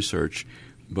spent on research,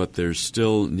 but there's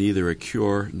still neither a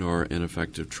cure nor an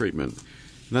effective treatment.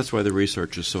 And that's why the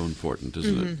research is so important,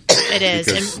 isn't it? It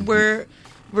is. And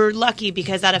we're lucky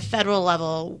because at a federal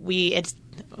level, we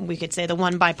could say the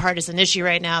one bipartisan issue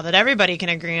right now that everybody can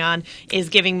agree on is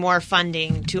giving more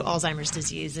funding to Alzheimer's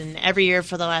disease. And every year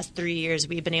for the last 3 years,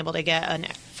 we've been able to get a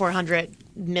 $400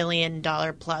 million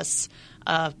plus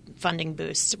funding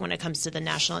boost when it comes to the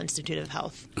National Institute of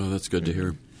Health. Oh, that's good to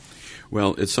hear.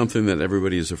 Well, it's something that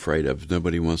everybody is afraid of.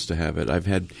 Nobody wants to have it. I've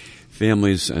had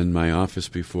families in my office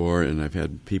before, and I've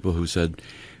had people who said,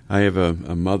 I have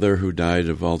a mother who died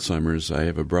of Alzheimer's. I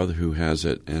have a brother who has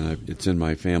it, and it's in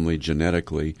my family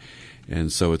genetically, and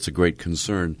so it's a great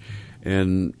concern.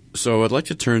 And so I'd like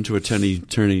to turn to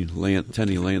Tenny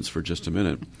Lance for just a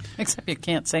minute. Except you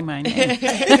can't say my name.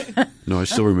 No, I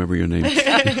still remember your name.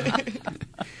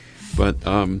 But,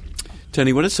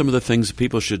 Tenny, what are some of the things that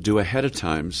people should do ahead of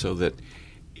time so that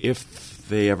if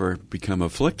they ever become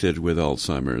afflicted with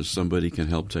Alzheimer's, somebody can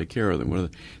help take care of them? What are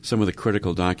some of the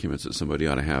critical documents that somebody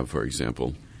ought to have, for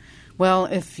example? Well,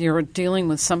 if you're dealing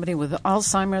with somebody with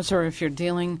Alzheimer's or if you're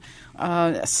dealing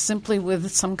simply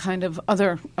with some kind of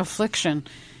other affliction,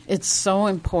 it's so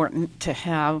important to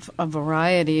have a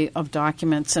variety of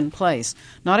documents in place.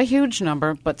 Not a huge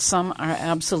number, but some are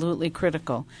absolutely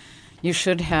critical. You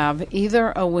should have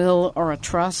either a will or a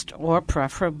trust, or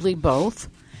preferably both.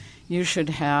 You should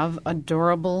have a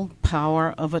durable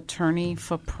power of attorney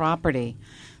for property.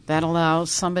 That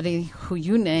allows somebody who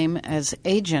you name as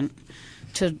agent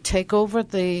to take over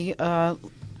the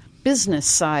business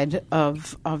side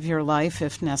of your life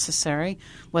if necessary,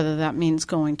 whether that means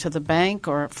going to the bank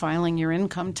or filing your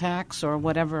income tax or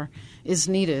whatever is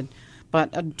needed. But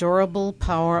a durable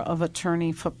power of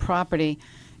attorney for property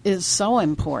is so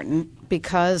important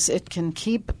because it can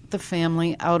keep the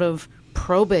family out of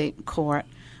probate court,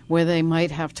 where they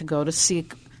might have to go to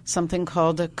seek something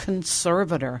called a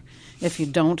conservator if you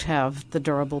don't have the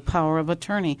durable power of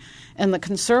attorney. And the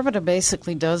conservator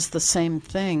basically does the same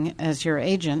thing as your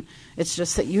agent. It's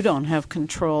just that you don't have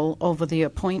control over the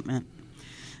appointment.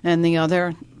 And the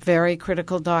other very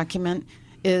critical document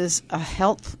is a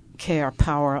health care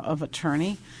power of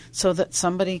attorney so that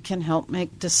somebody can help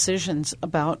make decisions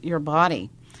about your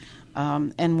body.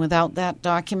 And without that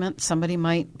document, somebody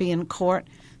might be in court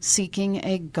seeking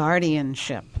a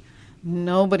guardianship.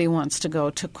 Nobody wants to go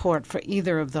to court for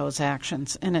either of those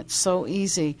actions, and it's so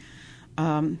easy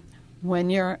when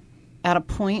you're at a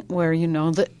point where you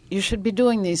know that you should be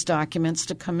doing these documents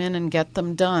to come in and get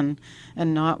them done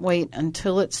and not wait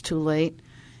until it's too late.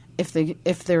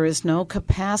 If there is no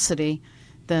capacity,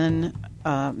 then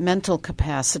mental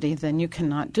capacity, then you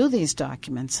cannot do these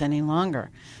documents any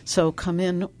longer. So come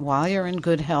in while you're in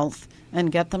good health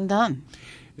and get them done.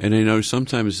 And I know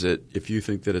sometimes that if you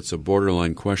think that it's a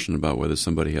borderline question about whether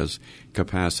somebody has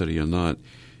capacity or not,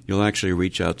 you'll actually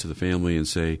reach out to the family and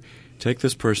say, take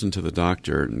this person to the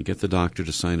doctor and get the doctor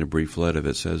to sign a brief letter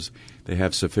that says they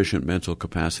have sufficient mental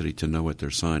capacity to know what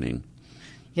they're signing.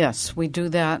 Yes, we do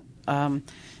that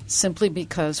simply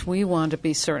because we want to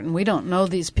be certain. We don't know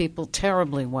these people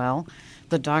terribly well.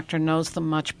 The doctor knows them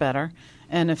much better.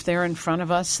 And if they're in front of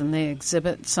us and they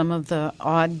exhibit some of the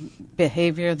odd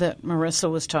behavior that Marissa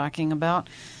was talking about,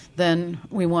 then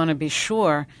we want to be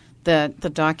sure that the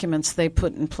documents they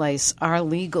put in place are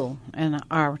legal and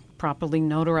are properly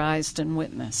notarized and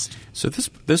witnessed. So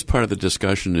this part of the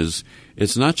discussion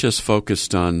it's not just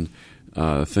focused on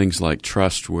things like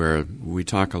trust, where we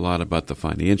talk a lot about the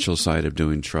financial side of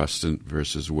doing trust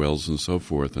versus wills and so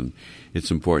forth, and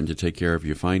it's important to take care of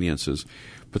your finances.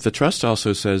 But the trust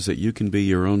also says that you can be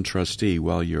your own trustee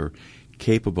while you're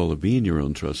capable of being your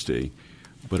own trustee.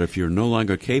 But if you're no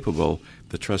longer capable,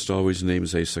 the trust always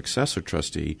names a successor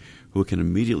trustee who can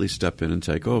immediately step in and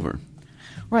take over.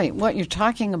 Right. What you're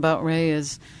talking about, Ray,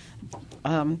 is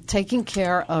taking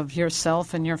care of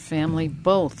yourself and your family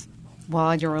both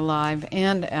while you're alive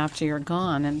and after you're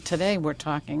gone. And today we're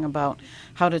talking about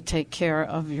how to take care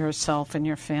of yourself and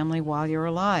your family while you're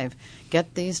alive.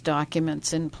 Get these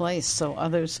documents in place so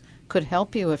others could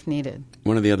help you if needed.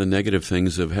 One of the other negative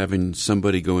things of having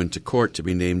somebody go into court to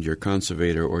be named your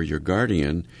conservator or your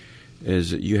guardian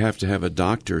is that you have to have a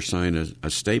doctor sign a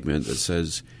statement that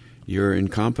says you're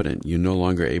incompetent, you're no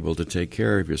longer able to take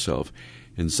care of yourself.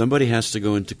 And somebody has to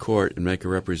go into court and make a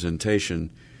representation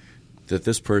that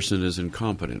this person is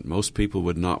incompetent. Most people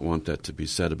would not want that to be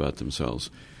said about themselves.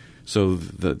 So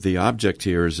the object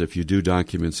here is if you do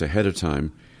documents ahead of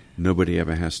time, nobody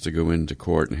ever has to go into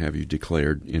court and have you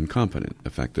declared incompetent,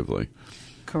 effectively.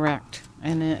 Correct.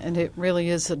 And it really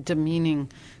is a demeaning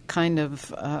kind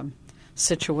of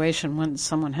situation when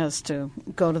someone has to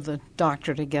go to the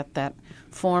doctor to get that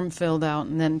form filled out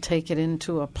and then take it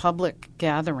into a public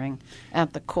gathering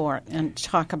at the court and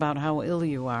talk about how ill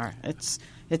you are.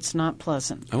 It's not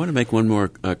pleasant. I want to make one more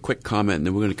quick comment, and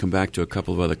then we're going to come back to a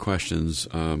couple of other questions.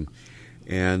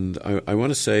 And I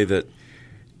want to say that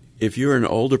if you're an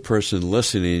older person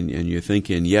listening and you're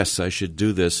thinking, yes, I should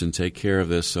do this and take care of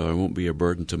this so I won't be a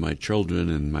burden to my children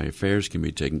and my affairs can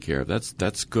be taken care of,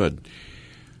 that's good.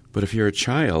 But if you're a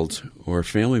child or a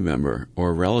family member or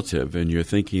a relative and you're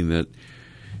thinking that,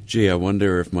 gee, I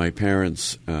wonder if my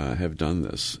parents have done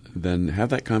this, then have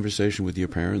that conversation with your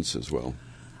parents as well.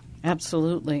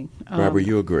 Absolutely. Barbara,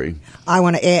 you agree? I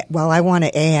want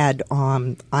to add,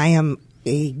 I am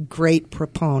a great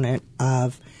proponent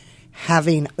of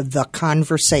having the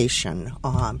conversation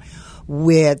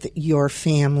with your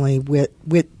family with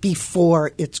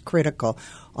before it's critical.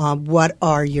 What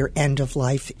are your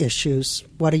end-of-life issues?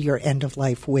 What are your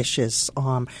end-of-life wishes?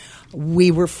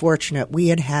 We were fortunate. We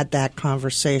had that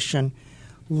conversation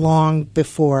long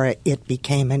before it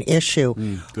became an issue.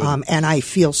 And I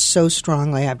feel so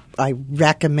strongly. I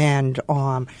recommend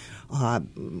Atul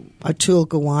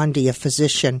Gawande, a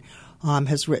physician,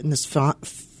 has written this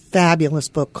fabulous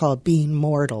book called Being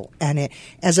Mortal. And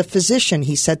as a physician,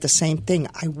 he said the same thing.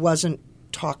 I wasn't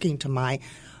talking to my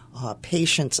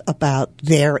patients about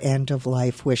their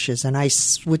end-of-life wishes. And I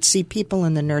would see people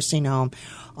in the nursing home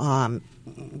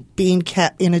being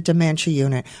kept in a dementia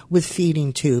unit with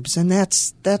feeding tubes. And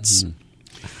that's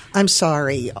I'm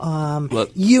sorry.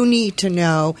 You need to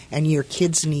know, and your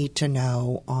kids need to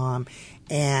know,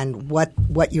 and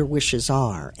what your wishes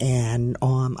are. And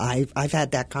I've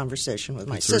had that conversation with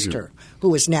my sister,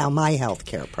 who is now my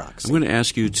healthcare proxy. I'm going to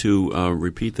ask you to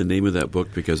repeat the name of that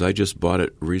book because I just bought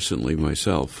it recently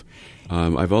myself.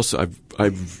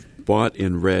 I've bought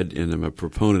and read, and I'm a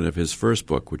proponent of his first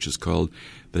book, which is called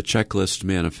The Checklist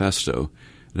Manifesto,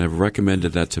 and I've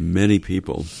recommended that to many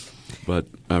people. But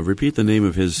repeat the name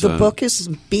of his. The book is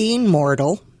Being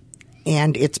Mortal,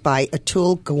 and it's by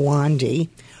Atul Gawande.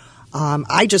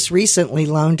 I just recently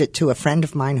loaned it to a friend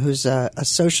of mine who's a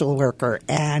social worker,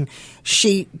 and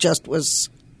she just was,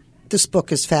 this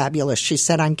book is fabulous. She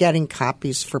said, I'm getting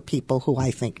copies for people who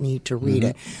I think need to read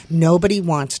it. Nobody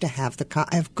wants to have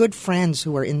I have good friends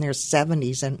who are in their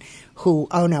 70s and who,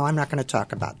 oh, no, I'm not going to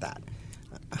talk about that.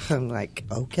 I'm like,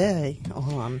 okay.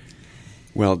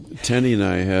 Well, Tenny and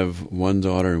I have one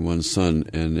daughter and one son,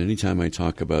 and anytime I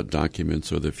talk about documents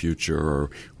or the future or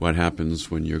what happens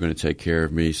when you're going to take care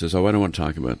of me, he says, oh, I don't want to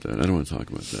talk about that. I don't want to talk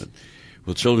about that.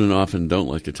 Well, children often don't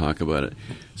like to talk about it.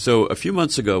 So a few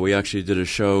months ago, we actually did a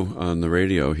show on the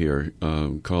radio here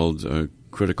called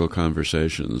Critical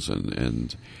Conversations,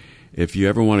 and if you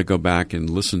ever want to go back and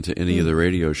listen to any of the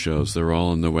radio shows, they're all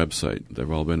on the website. They've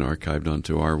all been archived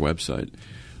onto our website,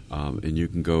 and you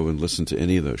can go and listen to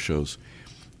any of those shows.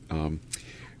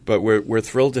 But we're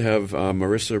thrilled to have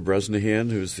Marissa Bresnahan,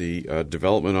 who's the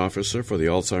Development Officer for the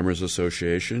Alzheimer's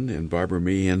Association, and Barbara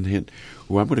Meehan,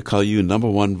 who I'm going to call you number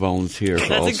one volunteer for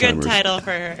Alzheimer's. That's a good title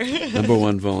for her. Number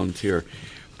one volunteer.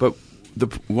 But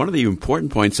one of the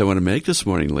important points I want to make this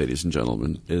morning, ladies and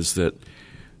gentlemen, is that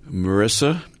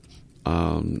Marissa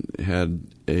had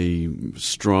a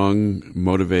strong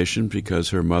motivation because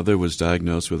her mother was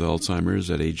diagnosed with Alzheimer's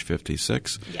at age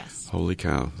 56. Yes. Holy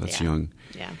cow, that's young.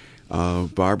 Yeah.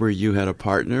 Barbara, you had a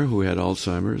partner who had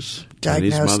Alzheimer's.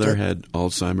 Diagnosed. Tenny's mother had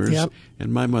Alzheimer's. Yep.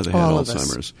 And my mother had All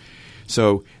Alzheimer's.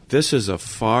 So this is a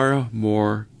far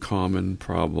more common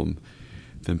problem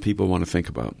than people want to think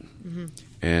about. Mm-hmm.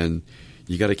 And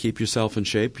you got to keep yourself in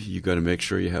shape. You got to make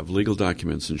sure you have legal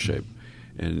documents in shape.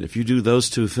 And if you do those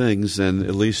two things, then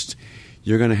at least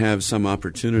you're going to have some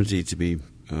opportunity to be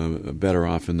better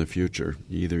off in the future.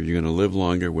 Either you're going to live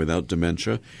longer without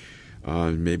dementia,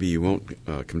 maybe you won't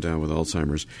come down with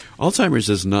Alzheimer's. Alzheimer's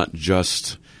is not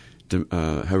just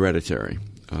hereditary.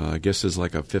 I guess there's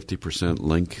like a 50%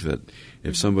 link that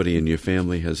if somebody in your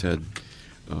family has had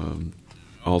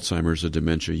Alzheimer's or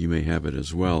dementia, you may have it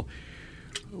as well.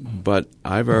 But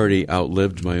I've already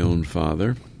outlived my own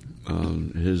father.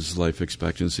 His life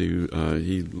expectancy,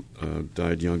 he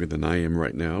died younger than I am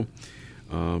right now.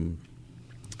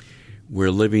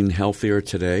 We're living healthier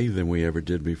today than we ever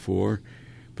did before,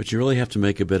 but you really have to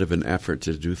make a bit of an effort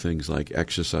to do things like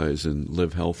exercise and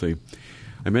live healthy.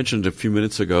 I mentioned a few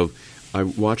minutes ago, I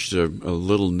watched a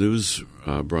little news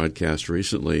broadcast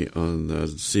recently on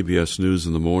CBS News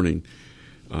in the morning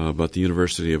about the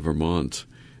University of Vermont.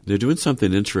 They're doing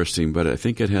something interesting, but I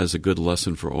think it has a good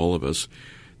lesson for all of us.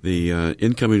 The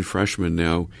incoming freshmen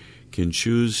now can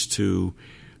choose to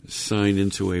sign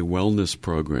into a wellness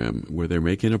program where they're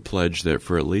making a pledge that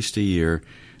for at least a year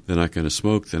They're not going to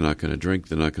smoke. They're not going to drink.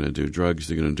 They're not going to do drugs.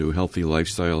 They're going to do healthy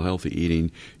lifestyle, healthy eating,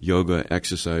 yoga,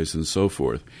 exercise, and so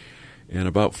forth. And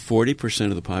about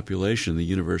 40% of the population in the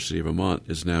University of Vermont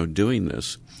is now doing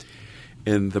this.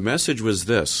 And the message was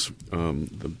this,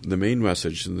 the main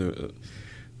message, and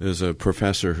there's a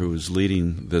professor who's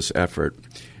leading this effort,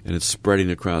 and it's spreading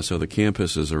across other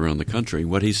campuses around the country.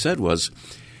 What he said was,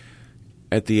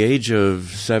 at the age of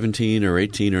 17 or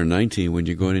 18 or 19, when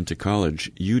you're going into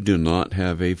college, you do not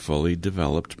have a fully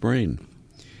developed brain.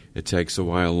 It takes a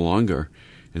while longer.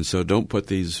 And so don't put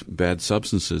these bad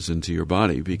substances into your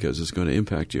body because it's going to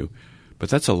impact you. But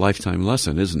that's a lifetime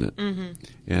lesson, isn't it? Mm-hmm.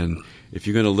 And if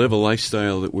you're going to live a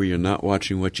lifestyle where you're not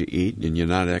watching what you eat and you're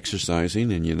not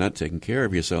exercising and you're not taking care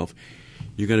of yourself,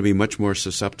 you're going to be much more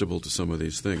susceptible to some of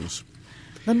these things.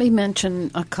 Let me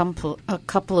mention a couple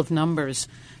of numbers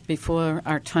before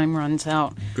our time runs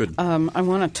out. Good. I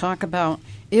want to talk about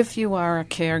if you are a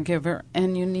caregiver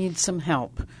and you need some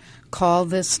help, call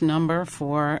this number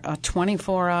for a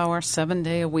 24-hour,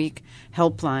 7-day-a-week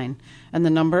helpline. And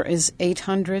the number is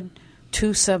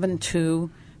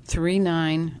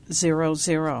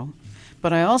 800-272-3900.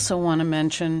 But I also want to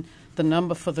mention the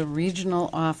number for the regional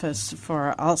office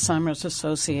for Alzheimer's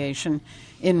Association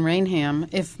in Rainham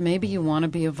if maybe you want to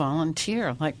be a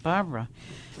volunteer like Barbara.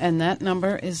 And that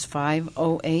number is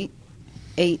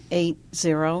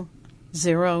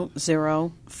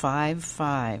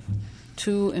 508-880-0055.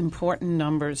 Two important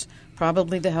numbers.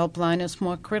 Probably the helpline is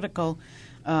more critical.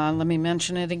 Let me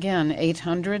mention it again,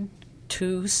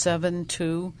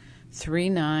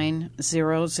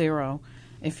 800-272-3900.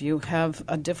 If you have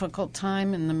a difficult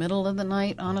time in the middle of the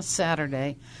night on a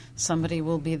Saturday, somebody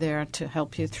will be there to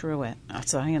help you through it,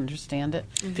 as I understand it.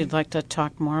 Mm-hmm. If you'd like to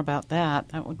talk more about that,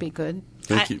 that would be good.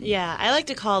 Thank you. I like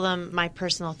to call them my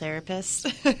personal therapist.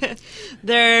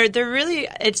 They're really,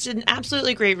 it's an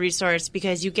absolutely great resource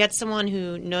because you get someone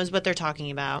who knows what they're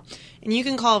talking about, and you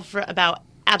can call for about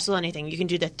absolutely anything. You can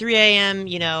do the 3 a.m.,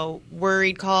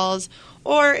 worried calls,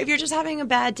 or if you're just having a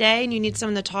bad day and you need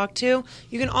someone to talk to,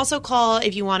 you can also call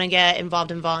if you want to get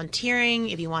involved in volunteering,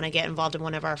 if you want to get involved in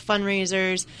one of our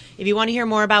fundraisers, if you want to hear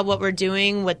more about what we're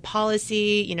doing with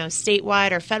policy,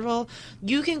 statewide or federal,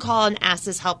 you can call and ask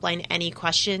this helpline any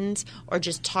questions or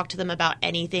just talk to them about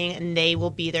anything, and they will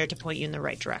be there to point you in the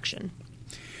right direction.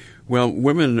 Well,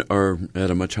 women are at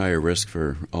a much higher risk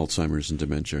for Alzheimer's and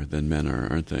dementia than men are,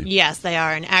 aren't they? Yes, they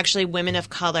are. And actually, women of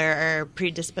color are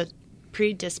predisposed to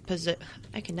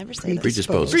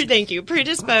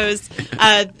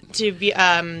be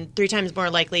 3 times more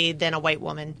likely than a white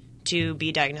woman to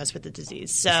be diagnosed with the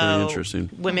disease. So that's very interesting.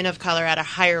 Women of color are at a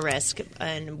higher risk,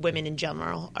 and women in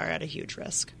general are at a huge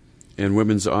risk. And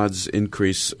women's odds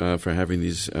increase for having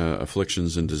these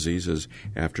afflictions and diseases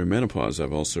after menopause,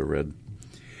 I've also read.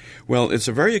 Well, it's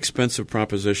a very expensive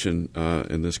proposition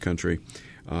in this country.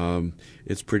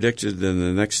 It's predicted that in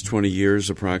the next 20 years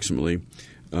approximately,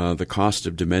 the cost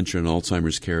of dementia and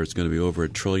Alzheimer's care is going to be over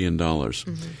 $1 trillion.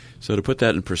 Mm-hmm. So to put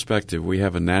that in perspective, we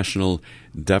have a national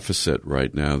deficit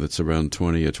right now that's around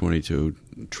 $20 or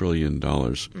 $22 trillion.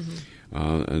 Mm-hmm.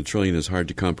 And $1 trillion is hard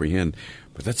to comprehend,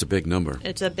 but that's a big number.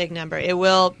 It's a big number. It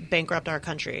will bankrupt our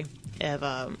country if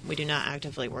we do not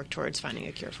actively work towards finding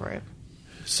a cure for it.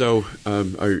 So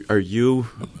are you,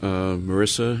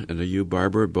 Marissa, and are you,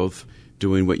 Barbara, both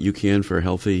doing what you can for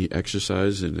healthy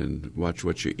exercise and watch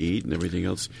what you eat and everything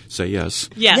else? Say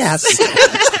yes. Yes.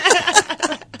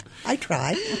 I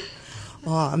try.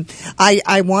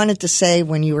 I wanted to say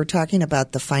when you were talking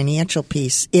about the financial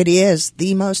piece, it is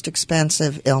the most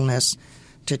expensive illness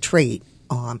to treat,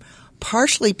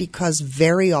 partially because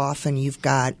very often you've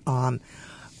got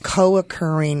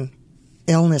co-occurring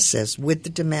illnesses with the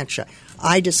dementia.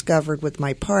 I discovered with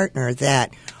my partner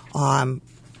that and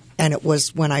it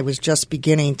was when I was just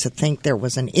beginning to think there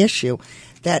was an issue,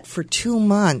 that for 2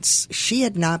 months she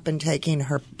had not been taking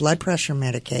her blood pressure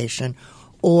medication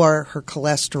or her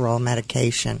cholesterol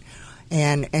medication.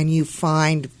 And you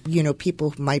find,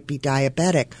 people who might be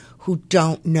diabetic who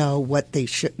don't know what they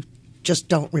should, just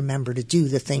don't remember to do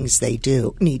the things they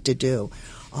need to do.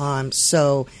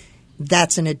 So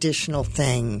that's an additional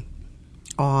thing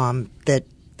that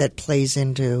plays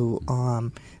into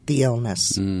the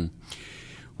illness. Mm.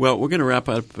 Well, we're going to wrap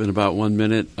up in about 1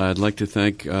 minute. I'd like to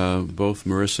thank both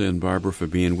Marissa and Barbara for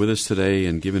being with us today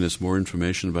and giving us more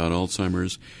information about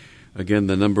Alzheimer's. Again,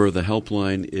 the number of the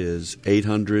helpline is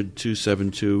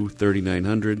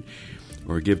 800-272-3900,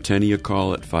 or give Tenny a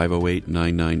call at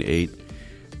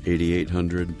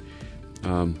 508-998-8800.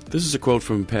 This is a quote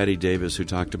from Patty Davis, who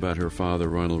talked about her father,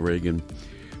 Ronald Reagan.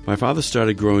 "My father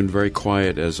started growing very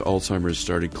quiet as Alzheimer's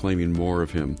started claiming more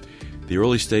of him. the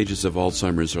early stages of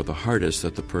Alzheimer's are the hardest,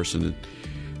 that the person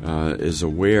is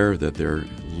aware that they're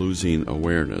losing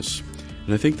awareness.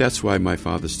 And I think that's why my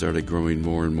father started growing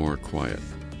more and more quiet.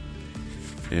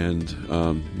 And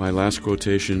my last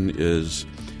quotation is,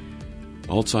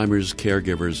 Alzheimer's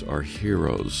caregivers are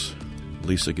heroes.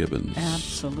 Lisa Gibbons.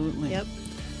 Absolutely. Yep.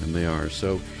 And they are.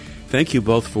 So thank you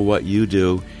both for what you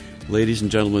do. Ladies and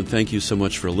gentlemen, thank you so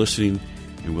much for listening,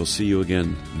 and we'll see you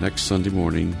again next Sunday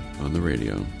morning on the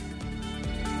radio.